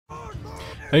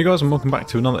Hey guys, and welcome back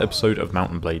to another episode of Mount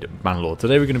and Blade Bannerlord.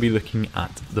 Today we're going to be looking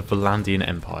at the Vlandian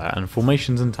Empire and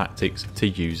formations and tactics to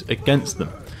use against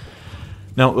them.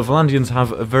 Now, the Vlandians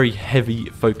have a very heavy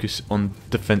focus on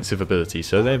defensive ability,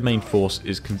 so their main force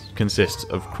consists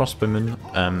of crossbowmen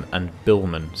and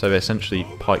billmen, so they're essentially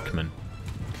pikemen.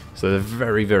 So they're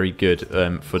very, very good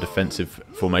for defensive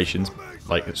formations,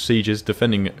 like sieges,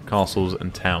 defending castles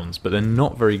and towns, but they're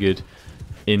not very good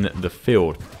in the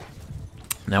field.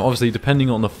 Now, obviously, depending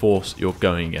on the force you're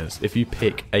going against, if you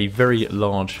pick a very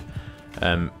large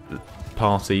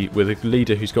party with a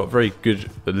leader who's got very good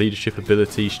leadership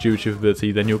ability, stewardship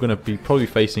ability, then you're going to be probably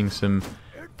facing some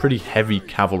pretty heavy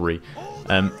cavalry.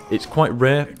 It's quite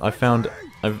rare. I've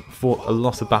fought a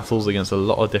lot of battles against a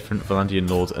lot of different Vlandian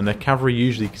lords, and their cavalry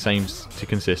usually seems to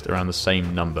consist around the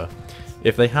same number.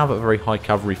 If they have a very high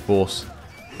cavalry force,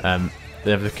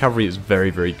 the cavalry is very,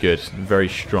 very good, very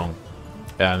strong.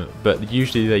 But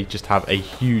usually they just have a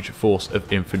huge force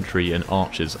of infantry and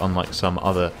archers, unlike some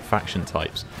other faction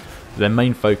types. Their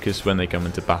main focus when they come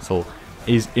into battle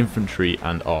is infantry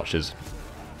and archers.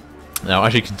 Now,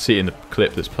 as you can see in the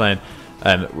clip that's playing,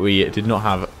 we did not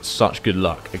have such good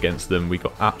luck against them. We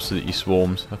got absolutely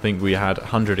swarmed. I think we had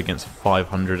 100 against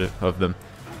 500 of them,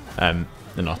 and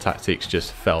our tactics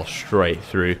just fell straight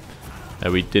through.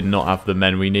 We did not have the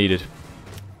men we needed.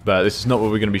 But this is not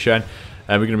what we're going to be showing.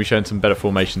 We're going to be showing some better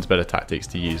formations, better tactics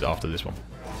to use after this one.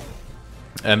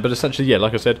 But essentially, yeah,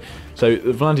 like I said, so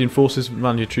the Vlandian forces,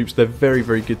 Vlandian troops, they're very,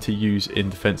 very good to use in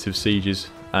defensive sieges.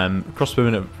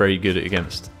 Crossbowmen are very good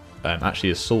against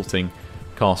actually assaulting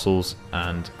castles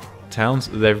and towns.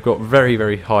 They've got very,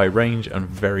 very high range and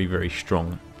very, very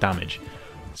strong damage.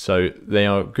 So they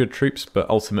are good troops, but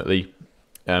ultimately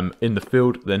in the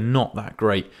field, they're not that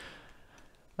great.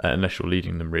 Unless you're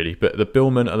leading them, really. But the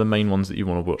billmen are the main ones that you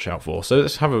want to watch out for. So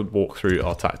let's have a walk through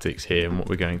our tactics here and what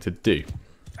we're going to do.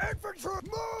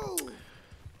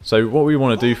 So what we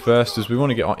want to do first is we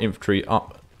want to get our infantry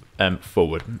up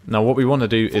forward. Now what we want to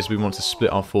do is we want to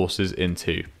split our forces in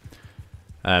two.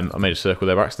 I made a circle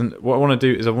there by accident. What I want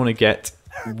to do is I want to get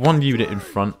one unit in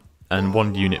front and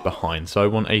one unit behind. So I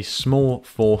want a small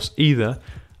force. Either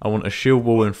I want a shield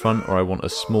wall in front or I want a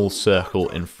small circle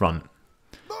in front.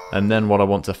 And then what I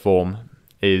want to form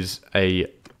is a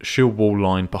shield wall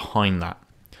line behind that.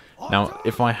 Now,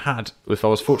 if I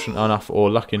was fortunate enough or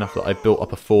lucky enough that I built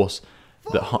up a force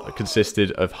that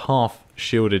consisted of half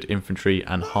shielded infantry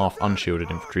and half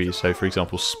unshielded infantry, so for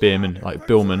example spearmen, like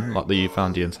billmen, like the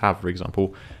Vlandians have for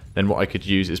example, then what I could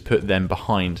use is put them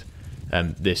behind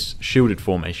this shielded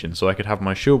formation. So I could have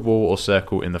my shield wall or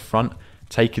circle in the front,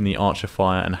 taking the archer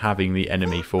fire and having the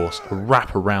enemy force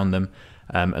wrap around them,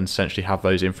 and essentially have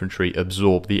those infantry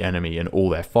absorb the enemy and all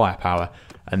their firepower,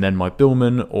 and then my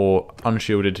billmen or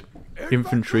unshielded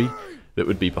infantry that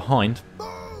would be behind,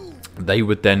 they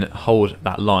would then hold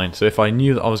that line. So if I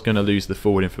knew that I was going to lose the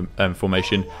forward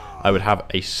formation, I would have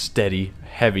a steady,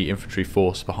 heavy infantry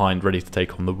force behind, ready to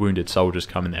take on the wounded soldiers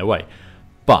coming their way.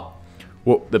 But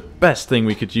what the best thing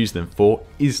we could use them for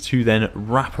is to then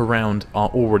wrap around our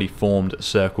already formed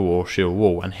circle or shield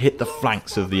wall and hit the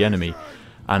flanks of the enemy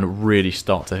and really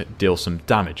start to deal some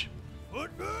damage.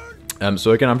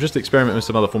 So again, I'm just experimenting with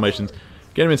some other formations,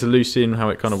 getting into Lucian, how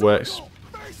it kind of works,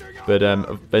 but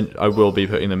I will be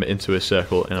putting them into a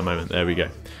circle in a moment. There we go.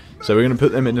 So we're going to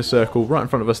put them in a circle right in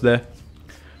front of us there,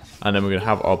 and then we're going to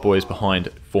have our boys behind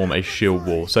form a shield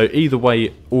wall. So either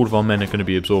way, all of our men are going to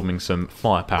be absorbing some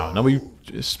firepower. Now we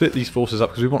split these forces up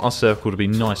because we want our circle to be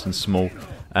nice and small,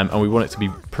 and we want it to be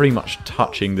pretty much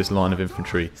touching this line of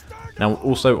infantry. Now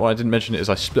also, what I didn't mention is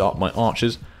I split up my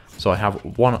archers, so I have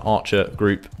one archer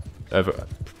group of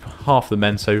half the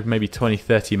men, so maybe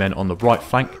 20-30 men on the right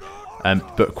flank,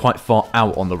 but quite far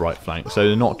out on the right flank, so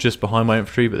they're not just behind my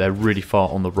infantry, but they're really far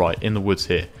on the right, in the woods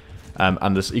here,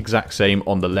 and the exact same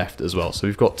on the left as well. So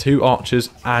we've got two archers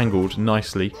angled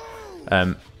nicely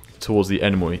towards the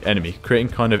enemy, creating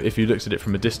kind of, if you looked at it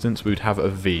from a distance, we would have a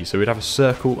V, so we'd have a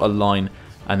circle, a line,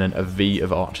 and then a V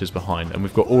of archers behind, and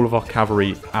we've got all of our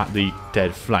cavalry at the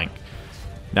dead flank.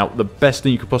 Now the best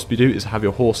thing you could possibly do is have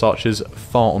your horse archers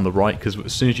far on the right, because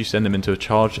as soon as you send them into a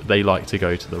charge, they like to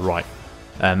go to the right.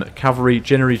 Cavalry,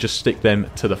 generally just stick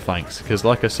them to the flanks, because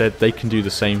like I said, they can do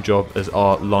the same job as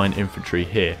our line infantry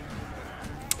here.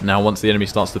 Now once the enemy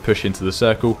starts to push into the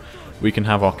circle, we can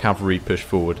have our cavalry push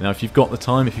forward. Now if you've got the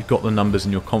time, if you've got the numbers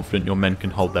and you're confident your men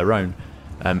can hold their own,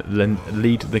 then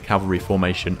lead the cavalry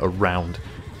formation around.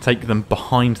 Take them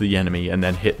behind the enemy and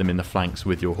then hit them in the flanks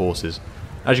with your horses.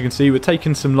 As you can see, we're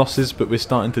taking some losses, but we're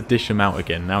starting to dish them out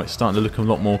again. Now it's starting to look a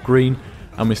lot more green,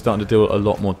 and we're starting to deal a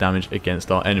lot more damage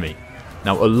against our enemy.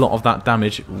 Now a lot of that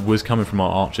damage was coming from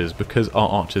our archers because our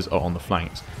archers are on the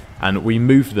flanks, and we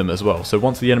moved them as well. So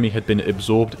once the enemy had been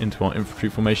absorbed into our infantry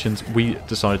formations, we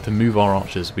decided to move our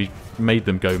archers. We made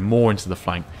them go more into the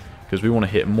flank because we want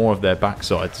to hit more of their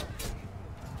backsides.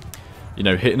 You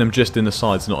know, hitting them just in the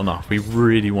sides is not enough. We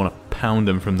really want to pound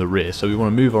them from the rear, so we want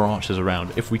to move our archers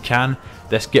around. If we can,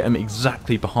 let's get them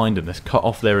exactly behind them. Let's cut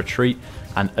off their retreat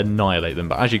and annihilate them.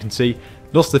 But as you can see,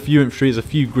 lost a few infantry, there's a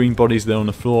few green bodies there on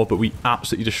the floor, but we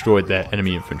absolutely destroyed their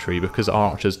enemy infantry because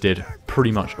our archers did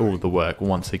pretty much all of the work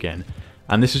once again.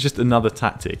 And this is just another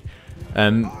tactic.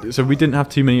 So we didn't have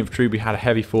too many infantry, we had a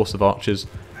heavy force of archers.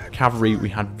 Cavalry we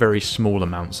had very small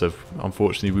amounts of.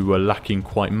 Unfortunately, we were lacking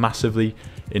quite massively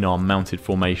in our mounted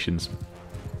formations.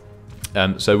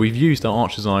 So we've used our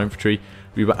archers and our infantry.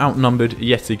 We were outnumbered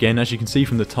yet again. As you can see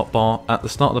from the top bar, at the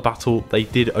start of the battle, they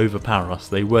did overpower us.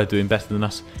 They were doing better than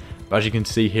us. But as you can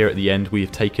see here at the end, we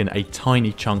have taken a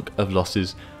tiny chunk of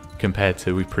losses compared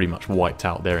to we pretty much wiped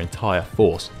out their entire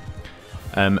force.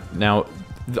 Now,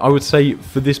 I would say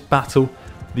for this battle,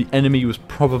 the enemy was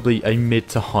probably a mid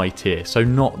to high tier. So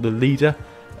not the leader,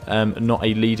 not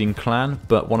a leading clan,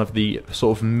 but one of the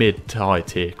sort of mid to high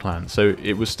tier clans. So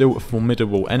it was still a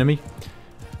formidable enemy,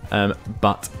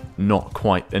 but not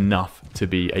quite enough to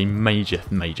be a major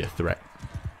threat.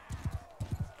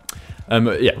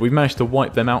 Yeah, we've managed to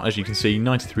wipe them out. As you can see,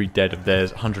 93 dead of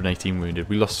theirs, 118 wounded.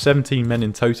 We lost 17 men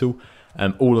in total.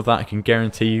 All of that I can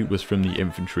guarantee you was from the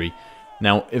infantry.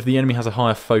 Now, if the enemy has a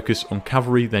higher focus on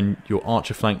cavalry, then your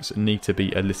archer flanks need to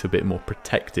be a little bit more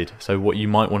protected. So what you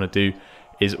might want to do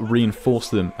is reinforce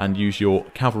them and use your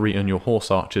cavalry and your horse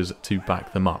archers to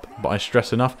back them up. But I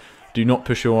stress enough, do not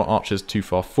push your archers too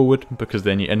far forward because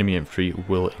then your enemy infantry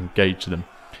will engage them.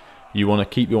 You want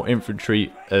to keep your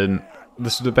infantry,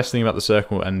 this is the best thing about the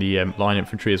circle and the line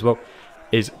infantry as well,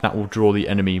 is that will draw the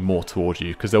enemy more towards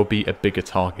you because there'll be a bigger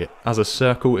target. As a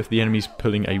circle, if the enemy's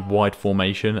pulling a wide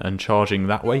formation and charging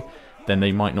that way, then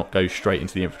they might not go straight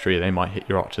into the infantry, they might hit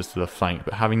your archers to the flank,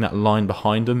 but having that line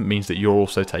behind them means that you're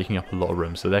also taking up a lot of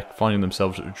room, so they're finding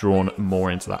themselves drawn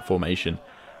more into that formation,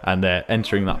 and they're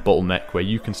entering that bottleneck where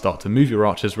you can start to move your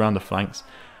archers around the flanks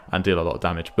and deal a lot of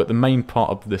damage. But the main part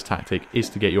of this tactic is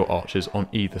to get your archers on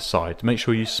either side. Make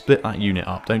sure you split that unit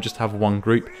up, don't just have one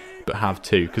group, but have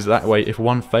two, because that way if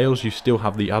one fails, you still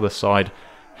have the other side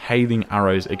hailing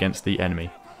arrows against the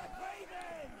enemy.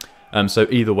 So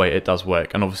either way it does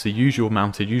work, and obviously use your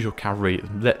mounted, use your cavalry,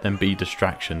 let them be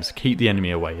distractions, keep the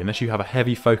enemy away. Unless you have a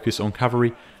heavy focus on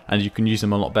cavalry and you can use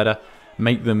them a lot better,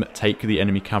 make them take the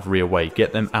enemy cavalry away,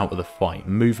 get them out of the fight,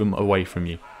 move them away from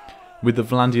you. With the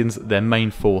Vlandians, their main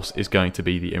force is going to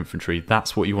be the infantry.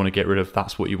 That's what you want to get rid of,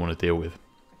 that's what you want to deal with.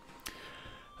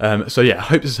 So yeah, I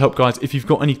hope this has helped, guys. If you've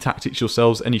got any tactics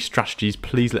yourselves, any strategies,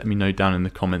 please let me know down in the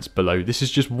comments below. This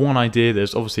is just one idea,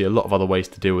 there's obviously a lot of other ways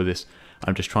to deal with this.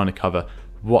 I'm just trying to cover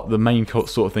what the main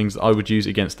sort of things that I would use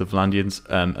against the Vlandians,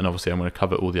 and obviously I'm going to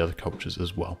cover all the other cultures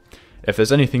as well. If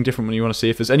there's anything different when you want to see,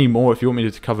 if there's any more, if you want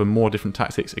me to cover more different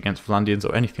tactics against Vlandians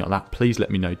or anything like that, please let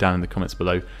me know down in the comments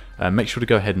below. Make sure to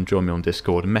go ahead and join me on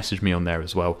Discord and message me on there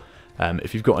as well.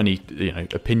 If you've got any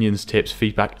opinions, tips,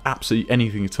 feedback, absolutely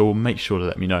anything at all, make sure to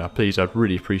let me know. Please, I'd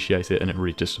really appreciate it, and it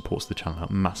really just supports the channel out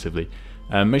massively.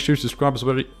 Make sure to subscribe as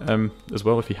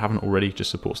well if you haven't already. Just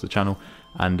supports the channel,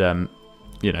 and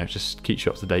just keeps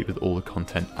you up to date with all the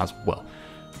content as well.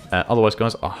 Otherwise,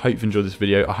 guys, I hope you've enjoyed this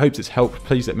video. I hope it's helped.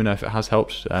 Please let me know if it has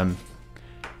helped. I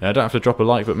don't have to drop a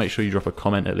like, but make sure you drop a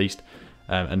comment at least,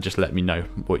 and just let me know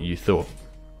what you thought.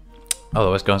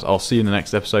 Otherwise, guys, I'll see you in the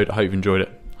next episode. I hope you enjoyed it.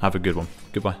 Have a good one.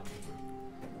 Goodbye.